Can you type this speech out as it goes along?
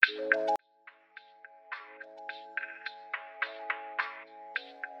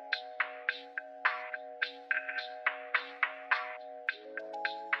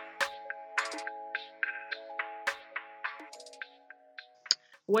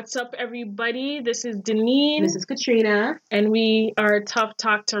What's up, everybody? This is Deneen. This is Katrina. And we are Tough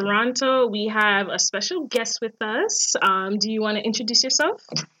Talk Toronto. We have a special guest with us. Do you want to introduce yourself?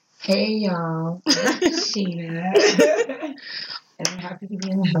 Hey, y'all. Sheena. And I'm happy to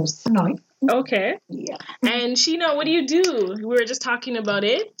be in the house tonight. Okay. Yeah. And Sheena, what do you do? We were just talking about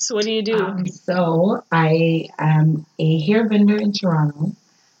it. So what do you do? So I am a hair vendor in Toronto.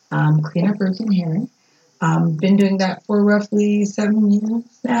 Clean up virgin hair. Been doing that for roughly 7 years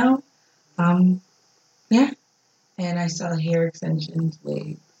now. Yeah. And I sell hair extensions,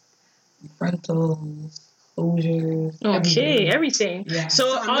 wigs, frontals, closures. Okay, everything. Yeah.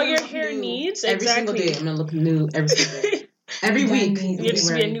 So all your hair needs, every exactly. single day. I'm gonna look new every single day. Every week. You have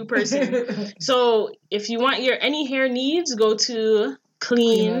to be a new person. So if you want your any hair needs, go to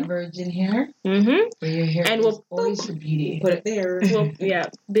Clean Virgin Hair. Mm-hmm. Where your hair and is always your beauty. Put it there. Well, yeah.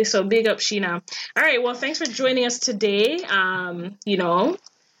 So big up, Sheena. All right. Well, thanks for joining us today. How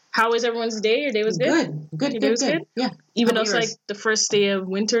was everyone's day? Your day was good? Good. Your day was good? Yeah. Even though it's like the first day of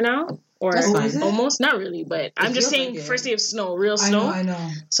winter now? Or almost? Not really, but I'm just saying first day of snow, real snow. I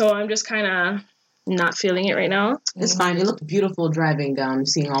know. So I'm just kind of not feeling it right now. It's fine. It looked beautiful driving down,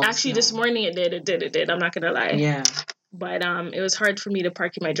 seeing all Actually, this morning it did. I'm not going to lie. Yeah. But it was hard for me to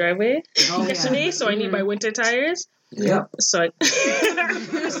park in my driveway yesterday, so I need my winter tires. Yep. So I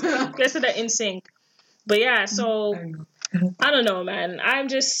guess that in sync. But yeah, so I don't know, man. I'm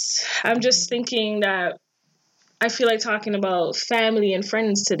just thinking that I feel like talking about family and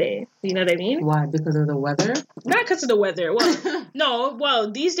friends today. You know what I mean? Why? Because of the weather? Not because of the weather. Well, no.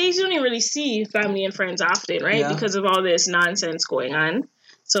 Well, these days you don't even really see family and friends often, right? Yeah. Because of all this nonsense going on.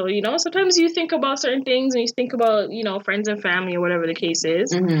 So, sometimes you think about certain things and you think about, friends and family or whatever the case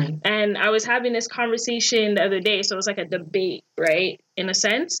is. Mm-hmm. And I was having this conversation the other day. So it was like a debate, right? In a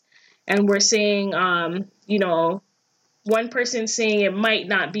sense. And we're saying, one person saying it might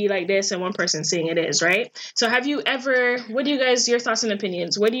not be like this and one person saying it is, right? So what do you guys, your thoughts and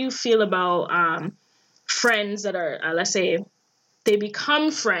opinions? What do you feel about friends that are, let's say, they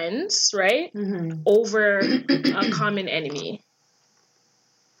become friends, right? Mm-hmm. Over a common enemy?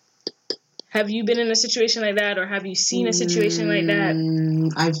 Have you been in a situation like that, or have you seen a situation like that?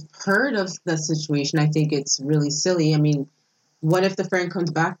 I've heard of the situation. I think it's really silly. I mean, what if the friend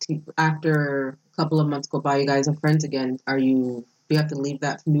comes back to you after a couple of months go by, you guys are friends again? Do you have to leave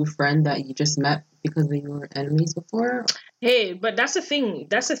that new friend that you just met because they were enemies before? Hey, but that's the thing.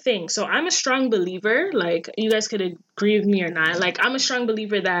 So I'm a strong believer, like, you guys could agree with me or not. Like, I'm a strong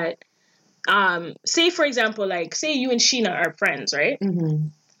believer that, say, for example, like, say you and Sheena are friends, right? Mm-hmm.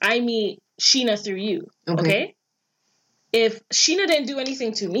 I meet Sheena through you, okay? If Sheena didn't do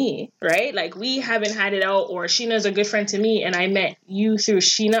anything to me, right? Like, we haven't had it out, or Sheena's a good friend to me, and I met you through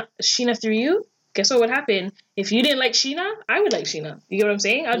Sheena through you, guess what would happen? If you didn't like Sheena, I would like Sheena. You get what I'm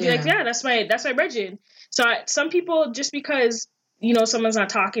saying? I'd be like, yeah, that's my brethren. So some people, just because, someone's not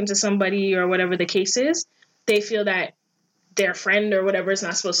talking to somebody or whatever the case is, they feel that their friend or whatever is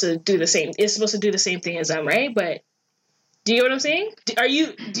not supposed to do the same. It's supposed to do the same thing as them, right? But do you get what I'm saying?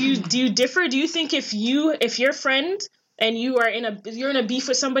 Do you differ? Do you think if your friend and you're in a beef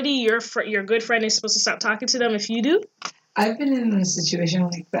with somebody, your good friend is supposed to stop talking to them if you do? I've been in a situation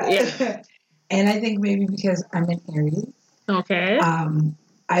like that. Yeah. And I think maybe because I'm an Aries. Okay.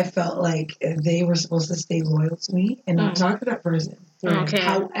 I felt like they were supposed to stay loyal to me and not talk to that person. Okay.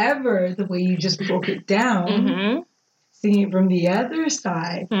 However, the way you just broke it down, seeing it from the other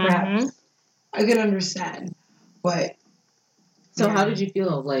side, perhaps I could understand. But so how did you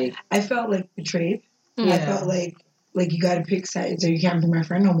feel? Like, I felt like betrayed. Yeah. I felt like you got to pick sides, or you can't be my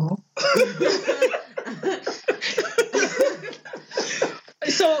friend no more.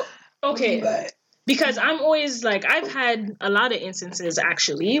 So okay, because I'm always like, I've had a lot of instances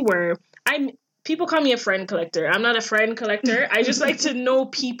actually where people call me a friend collector. I'm not a friend collector. I just like to know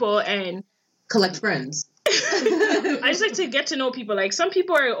people and collect friends. I just like to get to know people. Like, some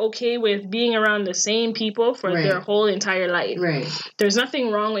people are okay with being around the same people for their whole entire life. Right. There's nothing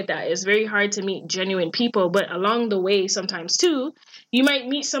wrong with that. It's very hard to meet genuine people, but along the way, sometimes too, you might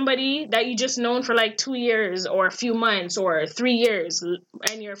meet somebody that you just known for like 2 years or a few months or 3 years,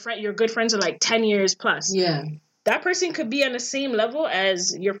 and your good friends are like 10 years plus. Yeah. That person could be on the same level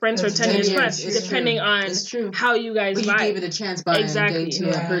as your friends for 10 years plus, depending on how you guys vibe. But you gave it a chance by getting to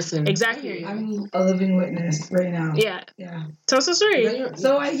know that person. Exactly. I'm a living witness right now. Yeah. Yeah. Tell us a story.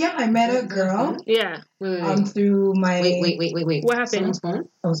 So, I met a girl. Yeah. Through my... Wait. What happened? Someone's phone?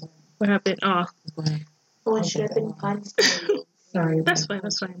 Oh, sorry. What happened? Oh, it should have been fun. Sorry. That's fine.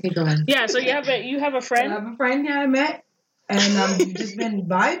 Keep going. Yeah, so you have a friend? I have a friend I met, and we've just been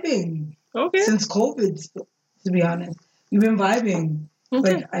vibing. Okay. Since COVID, to be honest. We've been vibing.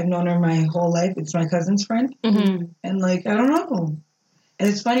 Okay. Like, I've known her my whole life. It's my cousin's friend. Mm-hmm. And, like, I don't know. And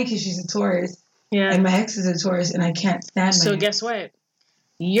it's funny because she's a Taurus. Yeah. And my ex is a Taurus, and I can't stand my So ex. guess what?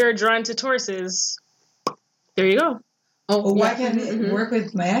 You're drawn to Tauruses. There you go. Oh, Well, why can't it work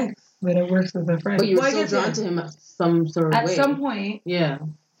with my ex, but it works with a friend? But you're Well, I still guess drawn to him some sort of way. at some point. Yeah.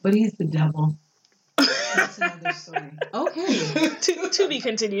 But he's the devil. That's another story. Okay. to be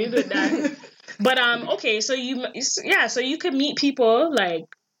continued with that. But okay, so you could meet people like,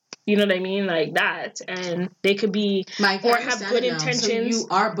 you know what I mean, like that, and they could be or have good intentions.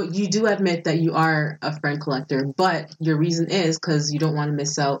 So but you do admit that you are a friend collector, but your reason is because you don't want to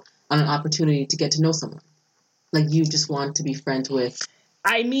miss out on an opportunity to get to know someone. Like you just want to be friends with.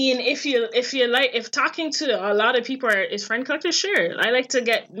 I mean, if talking to a lot of people is friend collector, sure. I like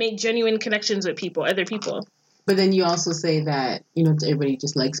to make genuine connections with people, other people. But then you also say that, everybody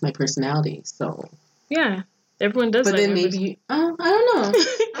just likes my personality, so. Yeah, everyone does. But then maybe I don't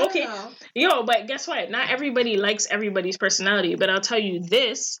know. Okay. Yo, but guess what? Not everybody likes everybody's personality, but I'll tell you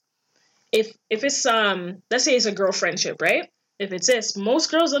this. If it's, let's say it's a girl friendship, right? If it's this, most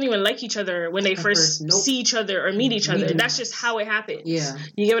girls don't even like each other when they first see each other or meet each other. That's just how it happens. Yeah.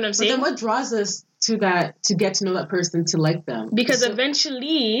 You get what I'm saying? But then what draws us to that, to get to know that person, to like them? Because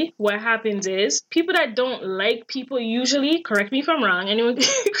eventually what happens is people that don't like people usually, correct me if I'm wrong, anyone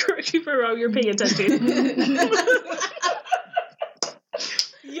correct me if I'm wrong, you're paying attention.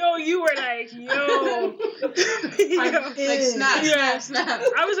 Yo, you were like, like snap.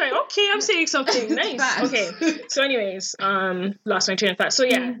 I was like, okay, I'm saying something nice. Okay, so anyways, lost my train of thought. So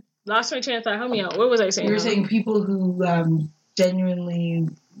yeah, lost my train of thought. Help me out. What was I saying? You were saying people who genuinely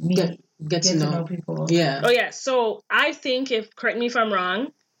get to know people. Yeah. Oh yeah. So I think correct me if I'm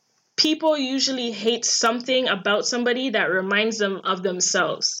wrong, people usually hate something about somebody that reminds them of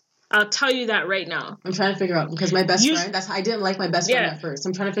themselves. I'll tell you that right now. I'm trying to figure out, because my best friend, I didn't like my best friend at first.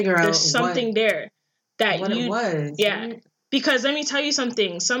 I'm trying to figure out there's something there that it was. Yeah. Because let me tell you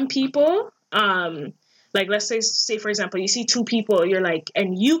something. Some people, like let's say for example, you see two people, you're like,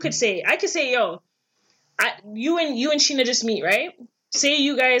 and I could say, yo, you and Sheena just meet, right? Say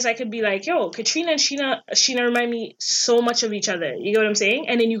you guys, I could be like, yo, Katrina and Sheena remind me so much of each other. You get what I'm saying?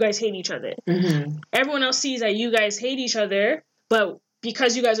 And then you guys hate each other. Mm-hmm. Everyone else sees that you guys hate each other, but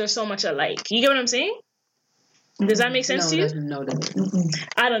because you guys are so much alike. You get what I'm saying? Does that make sense to you? No, doesn't.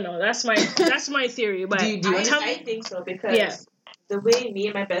 I don't know. That's my theory. But I think so, because the way me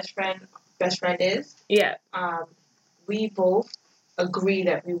and my best friend is, we both agree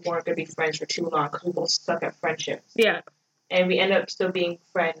that we weren't going to be friends for too long because we both suck at friendships. Yeah. And we end up still being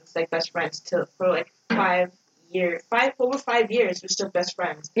friends, like best friends, for like 5 years. Over 5 years, we're still best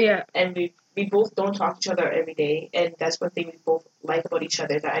friends. Yeah. And we both don't talk to each other every day, and that's one thing we both like about each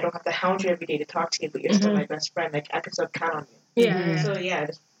other, that I don't have to hound you every day to talk to you, but you're still my best friend. Like, I can still count on you. Yeah. So,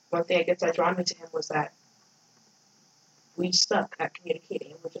 that's one thing I guess that drawn me to him was that we suck at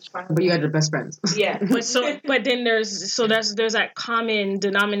communicating, which is fine. But you had your best friends. Yeah. but then there's that common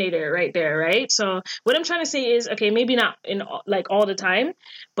denominator right there, right? So what I'm trying to say is, okay, maybe not in like all the time,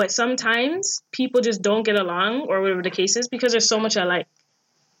 but sometimes people just don't get along, or whatever the case is, because there's so much alike.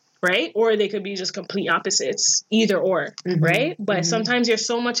 Right? Or they could be just complete opposites. Either or. Mm-hmm. Right? But sometimes you're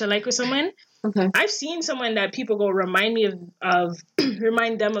so much alike with someone. Okay. I've seen someone that people go remind them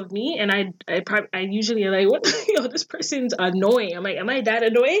of me, and I usually am like, what? This person's annoying. I'm like, am I that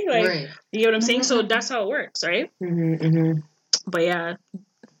annoying? Like, right. You get what I'm saying? So that's how it works, right? Mm-hmm, mm-hmm. But yeah.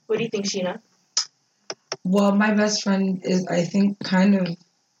 What do you think, Sheena? Well, my best friend is, I think, kind of,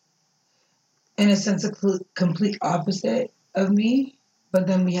 in a sense, a complete opposite of me. But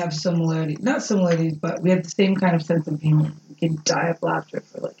then we have similarities. Not similarities, but we have the same kind of sense of humor. We can die of laughter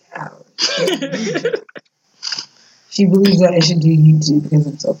for like hours. She believes that I should do YouTube because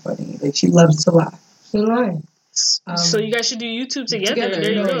it's so funny. Like, she loves to laugh. So do I. So you guys should do YouTube together.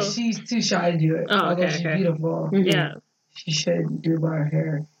 There you go. She's too shy to do it. Although she's beautiful. Mm-hmm. Yeah. She should do our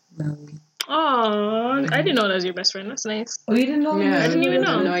hair. Oh, I didn't know that was your best friend. That's nice. Oh, you didn't know? Yeah, I didn't even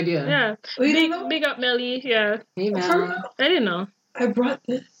know. No idea. Yeah. Oh, you didn't know? Big up, Melly. Yeah. Hey, Mel. I didn't know. I brought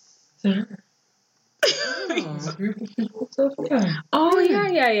this to her. A group of people. So, yeah. Oh,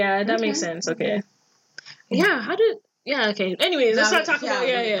 yeah. That makes sense. Okay. Yeah, okay. Anyways, let's not talk about...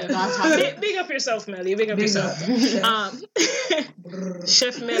 Yeah. Big up yourself, Melly. Big up yourself.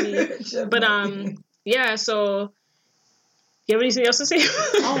 Chef Melly. But, yeah, so... You have anything else to say?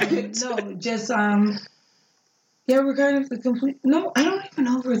 No, just, yeah, we're kind of the complete... No, I don't even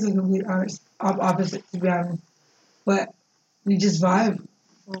know if we're the complete opposite, to be honest. But we just vibe.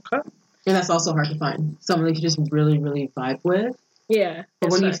 Okay. And that's also hard to find. Someone that you just really, really vibe with. Yeah. But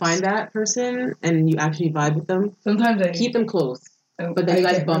when you find that person and you actually vibe with them, sometimes keep them close. But then you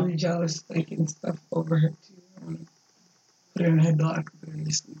guys bump. Really jealous, like, and stuff over her too. Put her in a headlock, put her in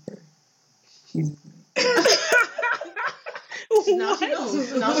a sleeper. She's. Now she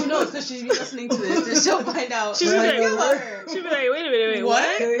knows. Now she knows because she's listening to this and she'll find out. She'll be like, wait a minute,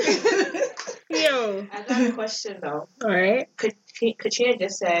 what? Yo. I got a question though. All right. Katrina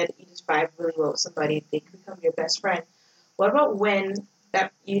just said you just vibe really well with somebody, they can become your best friend. What about when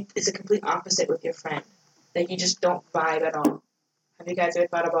it's a complete opposite with your friend? Like you just don't vibe at all. Have you guys ever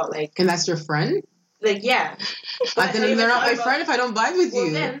thought about like? And that's your friend? Like yeah. Then they're not my friend if I don't vibe with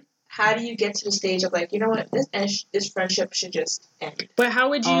you. Then, how do you get to the stage of like, you know what, this friendship should just end? But how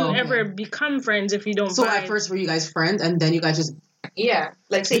would you ever become friends if you don't? So at first, were you guys friends, and then you guys just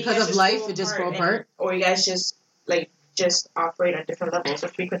like say because of life, it just go apart, or you guys just operate on different levels or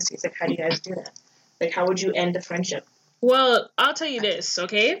frequencies? Like, how do you guys do that? Like, how would you end the friendship? Well, I'll tell you this,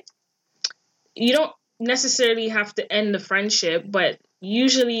 okay? You don't necessarily have to end the friendship, but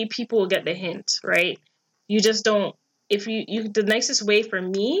usually people will get the hint, right? You just don't. If you the nicest way for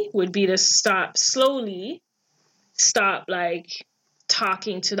me would be to stop like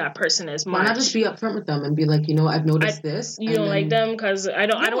talking to that person as much. Why not just be upfront with them and be like, you know, I've noticed this. You don't like them because I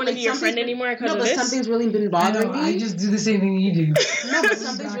don't want to be your friend anymore because of this. No, but something's really been bothering me. I just do the same thing you do. No, but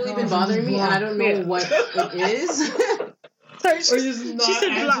something's really been bothering me, and I don't know what it is. Or just not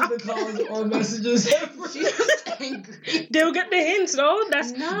answer the calls or messages. She's angry. They'll get the hints, though.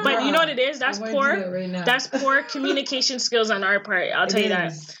 But you know what it is? That's poor. That's poor communication skills on our part. I'll tell you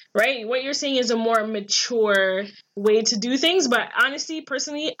that. Right? What you're saying is a more mature way to do things. But honestly,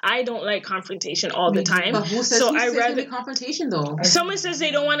 personally, I don't like confrontation all the time. But who says I'd rather confrontation though? Someone says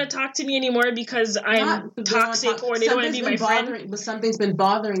they don't want to talk to me anymore because I'm toxic or they don't want to be my friend. But something's been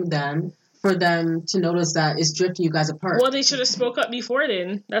bothering them. For them to notice that it's drifting you guys apart. Well, they should have spoke up before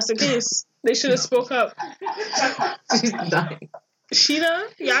then. That's the case. They should have spoke up. She's dying. Sheena,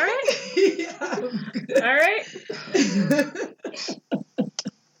 you alright? Yeah, alright?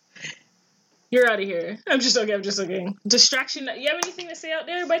 You're out of here. I'm just okay. Distraction. You have anything to say out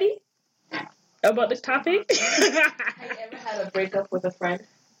there, buddy? About this topic? Have you ever had a breakup with a friend?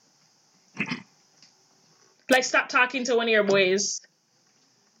 Like, stop talking to one of your boys.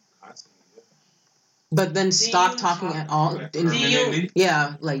 But then stop talking at all.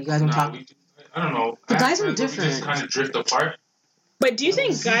 Yeah, like you guys don't talk. I don't know. The guys are different. We just kind of drift apart. But do you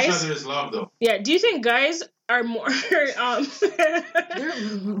think guys? Each other is love, though. Yeah. Do you think guys are more? They're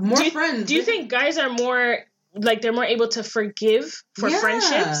more friends. Do you think guys are more like they're more able to forgive for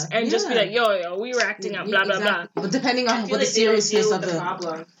friendships and just be like, yo, we were acting up, blah blah blah. But depending on what the seriousness of the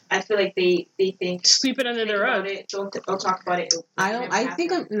problem. I feel like they think sweep it under the rug. Don't talk about it. I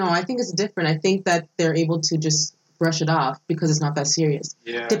think it's different. I think that they're able to just brush it off because it's not that serious.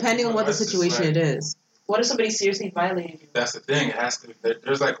 Yeah. Depending on what the situation it is. What if somebody seriously violated you? That's the thing. It has to.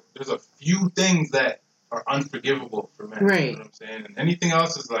 There's a few things that are unforgivable for men. Right. You know what I'm saying? And anything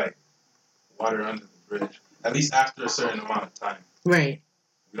else is like water under the bridge. At least after a certain amount of time. Right.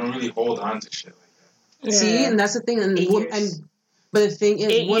 We don't really hold on to shit like that. Yeah. See, and that's the thing. But the thing is,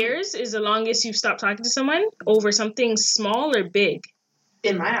 8 years is the longest you've stopped talking to someone over something small or big.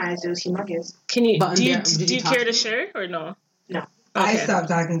 In my eyes, it was humongous. Can you? Do you care to share or no? No. Okay. I stopped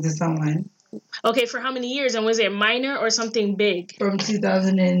talking to someone. Okay, for how many years? And was it minor or something big? From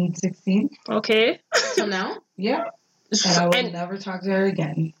 2016. Okay. Till now? Yeah. And I will never talk to her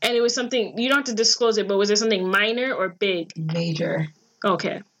again. And it was something, you don't have to disclose it, but was it something minor or big? Major.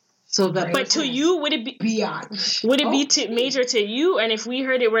 Okay. So that, but to you, would it be biatch? Would it be major to you? And if we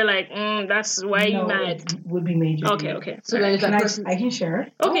heard it, we're like, that's why you mad. It would be major. Okay. So then is that person? I can share.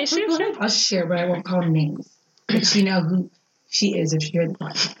 Okay, sure. I'll share, but I won't call names. But she know who she is if she heard the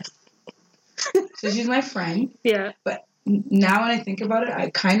podcast. So she's my friend. Yeah. But now when I think about it, I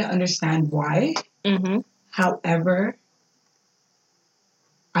kind of understand why. Mm-hmm. However,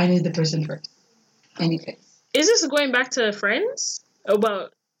 I knew the person first. Anyways. Is this going back to friends?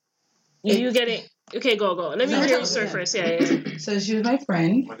 About you getting... Okay, go. Let me hear your story first. Yeah. So she was my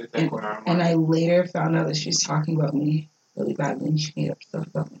friend. And I later found out that she was talking about me really badly. And she made up stuff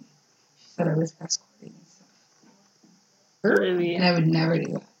about me. She said I was escorting and stuff. Really? And I would never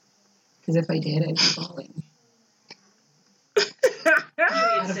do that. Because if I did, I'd be bawling.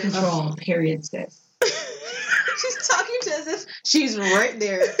 Out of control. Period, sis. She's talking to as if she's right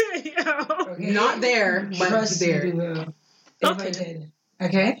there. Okay. Not there, but trust there. If I did.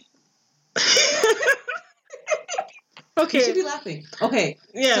 Okay? Okay. You should be laughing. Okay.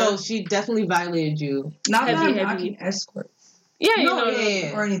 Yeah. So she definitely violated you. Not that I'm knocking escorts.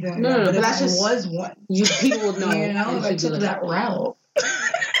 Yeah, or anything. No, but if that's I just was one. People would know. You know, if I took that route,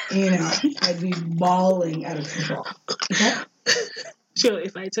 I'd be bawling out of control. Okay? Sure,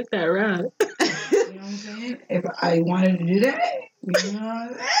 if I took that route. You know what I'm saying? If I wanted to do that, you know what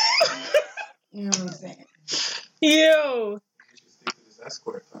I'm saying? You know what I'm saying? Yo, We should stick to this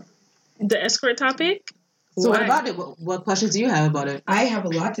escort topic. the escort topic. So what Why? about it? What questions do you have about it? I have a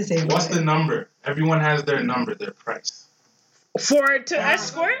lot to say about What's it. the number? Everyone has their number, their price. To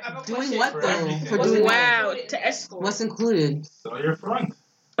escort? Doing what For though? everything. For What's doing what? Wow, to escort. What's included? So your front.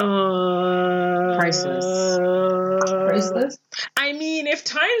 Priceless. Priceless? I mean, if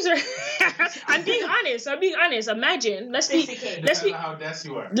times are, I'm being honest. Imagine, let's be Depends on how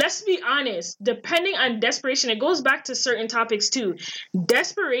desperate you are. let's be honest. Depending on desperation, it goes back to certain topics too.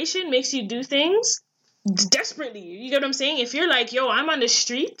 Desperation makes you do things desperately. You get what I'm saying? If you're like, yo, I'm on the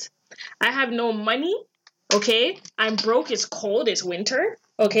street, I have no money, okay? I'm broke, it's cold, it's winter,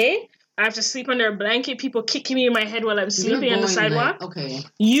 okay? I have to sleep under a blanket, people kicking me in my head while I'm sleeping on the sidewalk. Like, okay.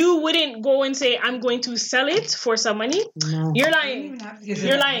 You wouldn't go and say, I'm going to sell it for some money. No. You're I don't lying. even have to get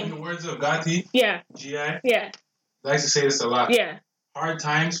You're to lying. In the words of Gotti, Yeah, G.I., yeah, I like to say this a lot. yeah. Hard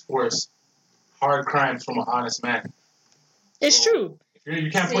times force hard crimes from an honest man. It's So, true. If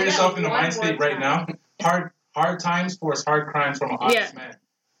you can't Say put that yourself in the one mind state more right now, hard times force hard crimes from an honest Yeah. man.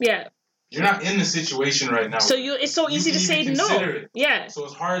 Yeah. You're not in the situation right now. So it's so You easy to can say even no. consider it. Yeah. So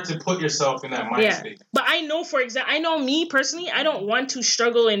it's hard to put yourself in that mind Yeah. state. But I know, for example, I know me personally, I don't want to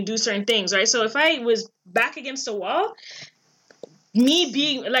struggle and do certain things, right? So if I was back against the wall, me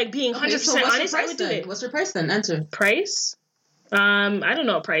being 100% Okay, so what's your honest, I price would do then? it. What's your price then? Answer. Price? I don't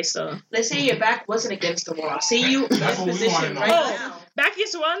know a price though. Let's say your back wasn't against the wall. Say you in That's what we position wanna know. right Oh. now. Back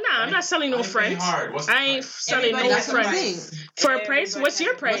against the wall? Nah, I'm not selling no I ain't friends. hard. What's the I ain't price? selling Everybody no That's what I'm friends. saying. For a price? What's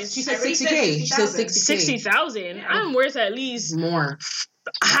your price? She said I already 60K. She said 60,000. 60K. 60,000. Yeah. I'm worth at least More.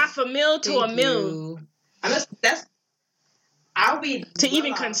 $500,000 to Thank $1 million. you. I'll be To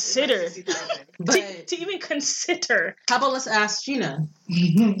even well off consider. with my 60,000. But To even consider. how about let's ask Sheena?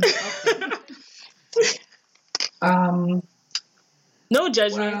 No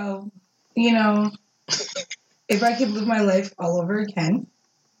judgment. Well, you know, if I could live my life all over again,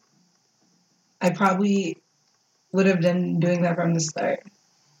 I probably would have been doing that from the start.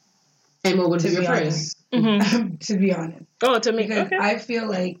 And what would To be your be price? Mhm. To be honest, Oh, to make because okay. I feel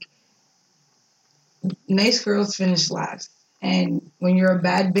like nice girls finish last, and when you're a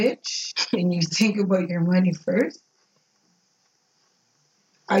bad bitch and you think about your money first,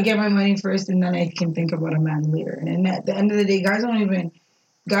 I get my money first, and then I can think about a man later. And at the end of the day, guys don't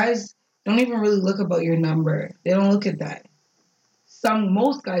even really look about your number. They don't look at that.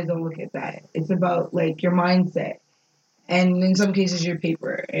 Most guys don't look at that. It's about like your mindset, and in some cases your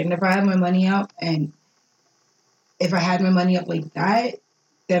paper. And if I have my money up, and if I had my money up like that,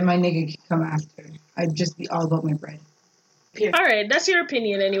 then my nigga can come after. I'd just be all about my bread. All right, that's your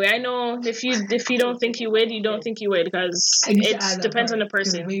opinion anyway. I know if you don't think you would, you don't think you would because I need to it add that depends on the part,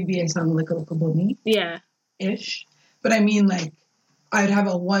 'cause person. Maybe I sound like a little bummy Yeah. ish, but I mean like I'd have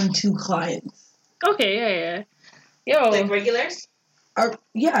a 1-2 clients. Okay. Yeah. Yo. Like regulars? Or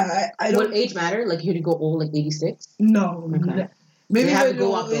yeah, I don't. Would age matter? Like you to go old, like 86? No, Okay. maybe They have if to I go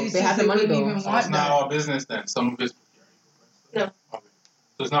do up, though. 86, They have the money, wouldn't though. even So want it's not that. all business then. Some of it's No. Okay.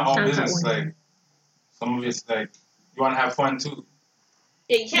 So it's not all Sounds business. like Like some of it's like you want to have fun too.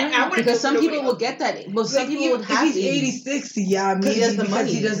 Yeah, you can't. I wouldn't Because go some for people nobody will else. get that. But some Like, people even would have if he's 86, yeah, maybe he has the because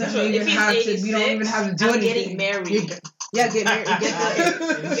money. he doesn't So if even he's have to. We don't 86, even have to do I'm anything. getting married. Yeah, get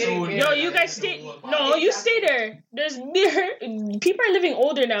married. Yo, you guys stay. No, you stay there. There's people are living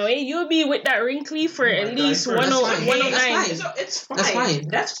older now. Eh, you'll be with that wrinkly for Oh my at God, least that's fine. 109. That's fine. It's fine. That's fine.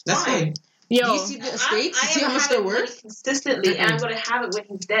 That's That's fine. fine. Yo, Do you see the estates? I You see am how much having they're money worth? consistently, and I'm gonna have it when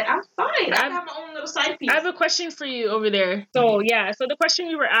he's dead. I'm fine. I can have my own little side piece. I have a question for you over there. So yeah, so the question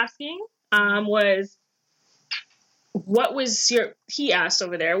we were asking was what was your he asked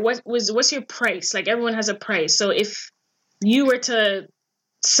over there, what's your price? Like everyone has a price. So if you were to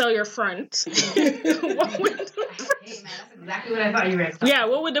sell your front, what would Hey man, that's exactly what I thought you were expecting. yeah,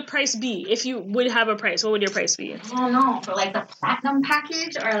 what would the price be? If you would have a price, what would your price be? I don't know, for like the platinum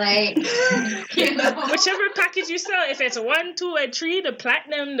package or like, you know. Whichever package you sell, if it's a 1, 2, and 3, the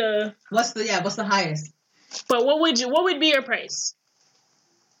platinum, the What's the highest? but what would be your price?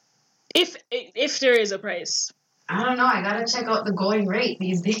 If there is a price. I don't know. I gotta check out the going rate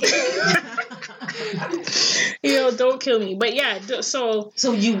these days. Don't kill me. But yeah, so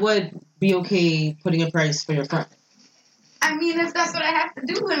So you would be okay putting a price for your front? I mean, if that's what I have to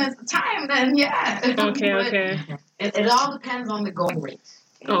do and it's the time, then yeah. okay, But okay. It all depends on the going rate.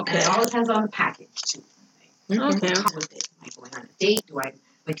 And Okay. it all depends on the package too. Okay. What comes with it? Am I going on a date? Do I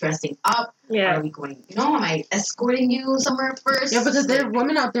Like dressing up? Yeah. Are we going, am I escorting you somewhere first? Yeah, because there are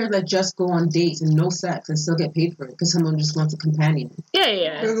women out there that just go on dates and no sex and still get paid for it because someone just wants a companion.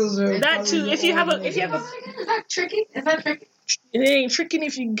 Yeah. That too. If you have a, Is that tricky? it ain't tricking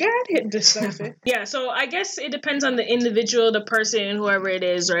if you got it. Decipher. Yeah. So I guess it depends on the individual, the person, whoever it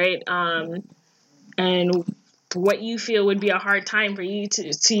is, right? And what you feel would be a hard time for you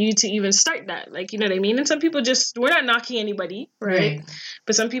to even start that, like, you know what I mean? And some people we're not knocking anybody, right?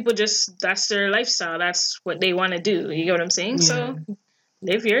 But some people that's their lifestyle. That's what they want to do. You get what I'm saying? Yeah. So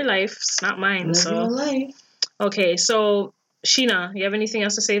live your life. It's not mine. Live your life. Okay. So Sheena, you have anything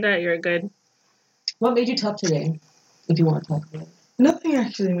else to say that you're good? What made you tough today? If you want to talk about it. Nothing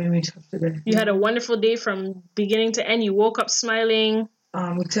actually made me tough today. You had a wonderful day from beginning to end. You woke up smiling.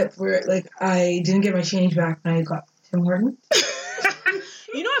 Except for I didn't get my change back when I got Tim Hortons.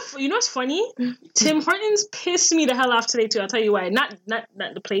 You know what's funny? Tim Hortons pissed me the hell off today too. I'll tell you why. Not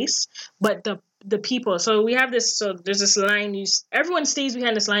the place, but the people. So we have this. So there's this line. Everyone stays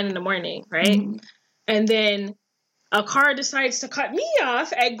behind this line in the morning, right? Mm-hmm. And then a car decides to cut me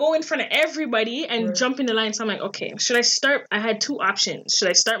off and go in front of everybody and jump in the line. So I'm like, okay, should I start? I had two options. Should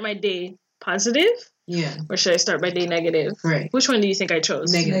I start my day positive? Yeah. Or should I start my day negative? Right. Which one do you think I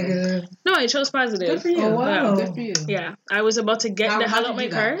chose? Negative. No, I chose positive. Good for you. Oh, wow. Good for you. Yeah. I was about to get the hell out my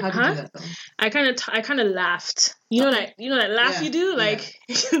car. How did you do that, though? I kind of laughed. You know that laugh you do? Like,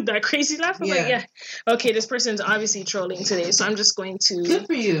 that crazy laugh? I'm like, okay, this person's obviously trolling today, so I'm just going to... Good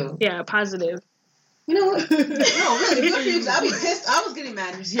for you. Yeah, positive. You know what? No, really, good for you. I'd be pissed. I was getting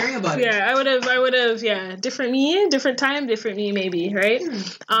mad just hearing about it. Yeah, I would have, different me, different time, different me, maybe, right?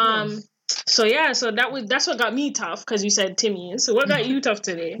 So that's what got me tough, because you said Timmy. So what got you tough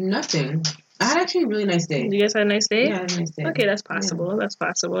today? Nothing. I had actually a really nice day. You guys had a nice day? Yeah, I had a nice day. Okay, that's possible. Yeah. That's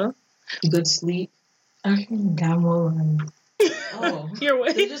possible. Good sleep. Actually, damn well. Oh,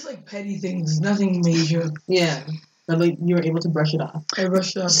 you're they're just petty things, nothing major. Yeah. Like you were able to brush it off. I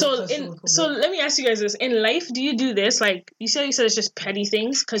brushed it off. So let me ask you guys this: in life, do you do this? Like you said it's just petty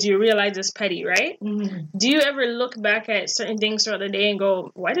things because you realize it's petty, right? Mm-hmm. Do you ever look back at certain things throughout the day and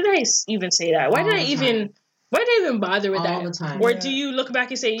go, "Why did I even say that? Why did I even bother with that?" All the time. Or do you look back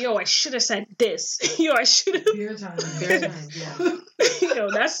and say, "Yo, I should have said this. Yo, I should have." Beer time. Yeah. Yo,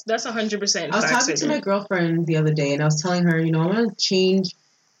 that's 100%. I was talking to my girlfriend the other day, and I was telling her, I want to change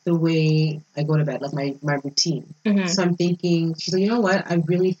the way I go to bed, like my routine. Mm-hmm. So I'm thinking, she's like, you know what? I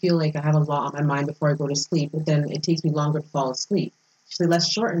really feel like I have a lot on my mind before I go to sleep, but then it takes me longer to fall asleep. She's like,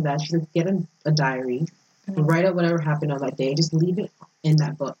 let's shorten that. She's like, get a diary, write out whatever happened on that day, just leave it in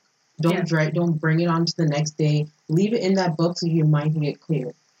that book. Don't bring it on to the next day. Leave it in that book so your mind can get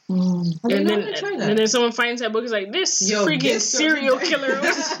clear. And then someone finds that book is like, this freaking serial killer.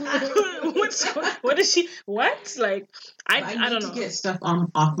 What is she? What? Like, I don't know. To get stuff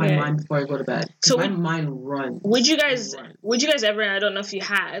off my mind before I go to bed. So my mind runs. Would you guys ever? I don't know if you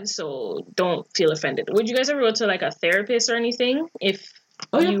have, so don't feel offended. Would you guys ever go to like a therapist or anything if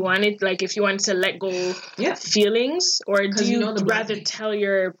you wanted, to let go feelings, or do you rather tell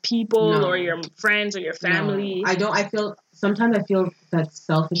your people or your friends or your family? No, I don't. Sometimes I feel that's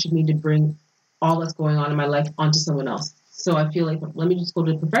selfish of me to bring all that's going on in my life onto someone else. So I feel like, let me just go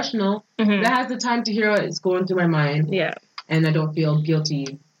to a professional that has the time to hear what's going through my mind. Yeah. And I don't feel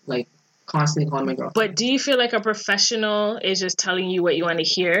guilty, like, constantly calling my girlfriend. But do you feel like a professional is just telling you what you want to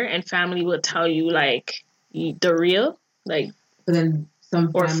hear, and family will tell you, like, the real? Like, but then some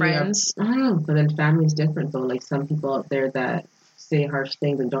or friends? I don't know. But then family's different, though. Like, some people out there that say harsh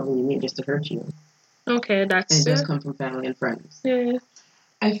things and don't really mean it just to hurt you. Okay, and it does come from family and friends. Yeah.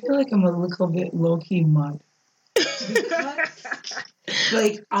 I feel like I'm a little bit low-key mud.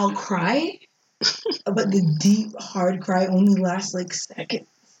 Like, I'll cry, but the deep, hard cry only lasts, like, seconds.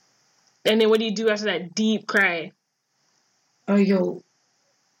 And then what do you do after that deep cry? Oh, yo,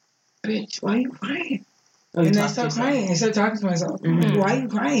 bitch, why are you crying? And I start crying. I start talking to myself. Mm-hmm. Like, why are you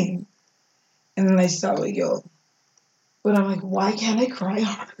crying? And then I start like, yo. But I'm like, why can't I cry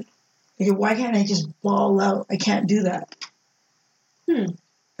hard? Like, why can't I just bawl out? I can't do that.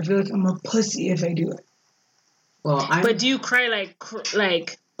 I feel like I'm a pussy if I do it. Well, but do you cry like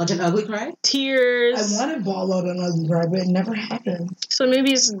an ugly cry? Tears. I want to bawl out an ugly cry, but it never happens. So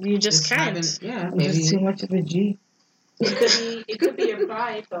maybe you just can't. I'm just too much of a G. It could be your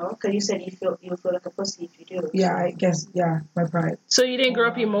pride though, because you said you feel like a pussy if you do. Yeah, I guess. Yeah, my pride. So you didn't grow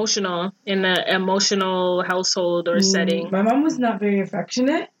up emotional in an emotional household or setting. My mom was not very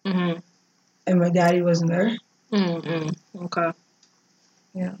affectionate, and my daddy wasn't there. Okay.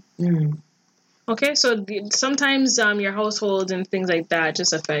 Yeah. Okay, so sometimes your household and things like that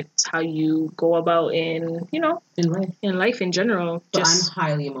just affects how you go about in In life. in general. But Just I'm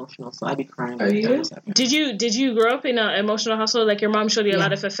highly emotional, so I'd be crying. Are you? did you grow up in an emotional household? Like your mom showed you a Yeah.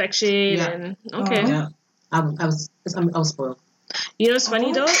 lot of affection Yeah. and okay. Yeah. I was spoiled. You know what's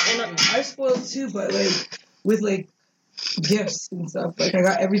funny though? I spoiled too, but like with like gifts and stuff. Like I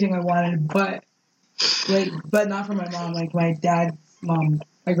got everything I wanted, but not from my mom. Like my dad's mom,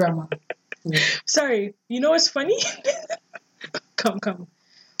 my grandma. Sorry, you know what's funny? Come.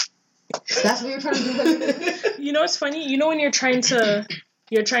 That's what you're trying to do. You know what's funny? You know when you're trying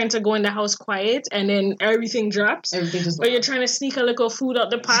to go in the house quiet and then everything drops? Everything just. Or you're trying to sneak a little food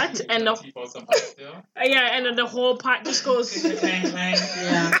out the pot and the Keep out some hot still. and then the whole pot just goes Clang, clang.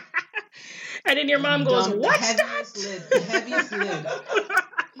 Yeah. and then your mom goes, Dumb. "What's The that? heaviest lid. The heaviest lid.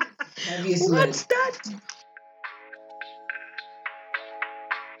 Heaviest lid. What's that?"